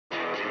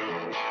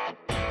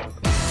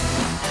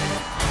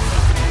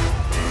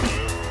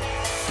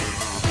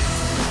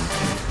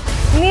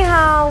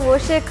我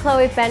是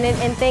Chloe Bennett,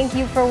 and thank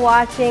you for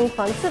watching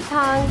房子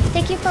堂.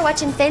 Thank you for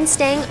watching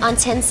FansTang on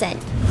Tencent.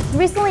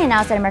 Recently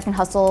announced that American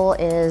Hustle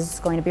is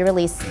going to be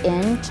released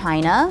in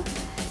China.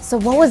 So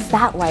what was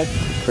that like?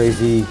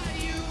 Crazy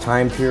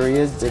time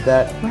period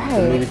that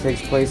the movie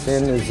takes place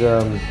in is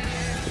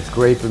it's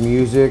great for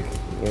music,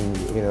 and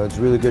it's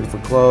really good for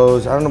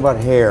clothes. I don't know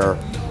about hair.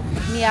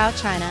 Meow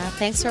China.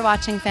 Thanks for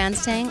watching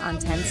FansTang on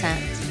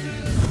Tencent.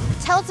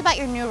 Tell us about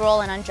your new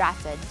role in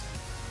Undrafted.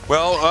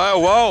 Well,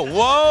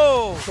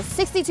 whoa! The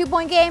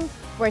 62-point game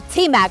where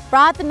T-Mac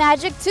brought the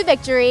Magic to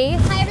victory.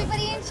 Hi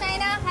everybody in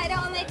China. Hi to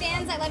all my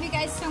fans. I love you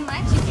guys so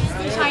much. You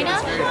fans in China?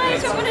 Hi,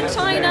 someone in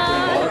China.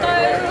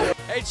 Hello.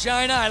 Hey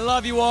China, I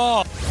love you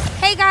all.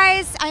 Hey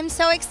guys, I'm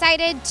so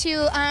excited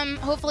to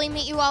hopefully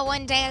meet you all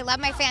one day. I love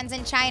my fans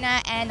in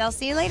China, and I'll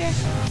see you later.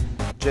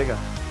 Jigga.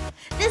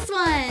 This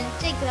one,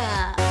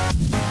 Jacob.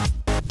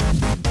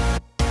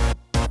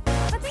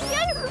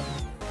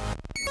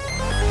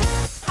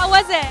 How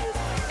was it?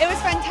 It was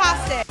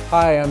fantastic.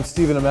 Hi, I'm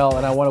Stephen Amell,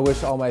 and I want to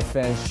wish all my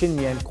fans 新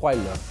年快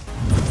乐.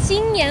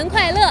 新年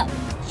快乐!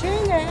 新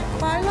年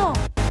快乐!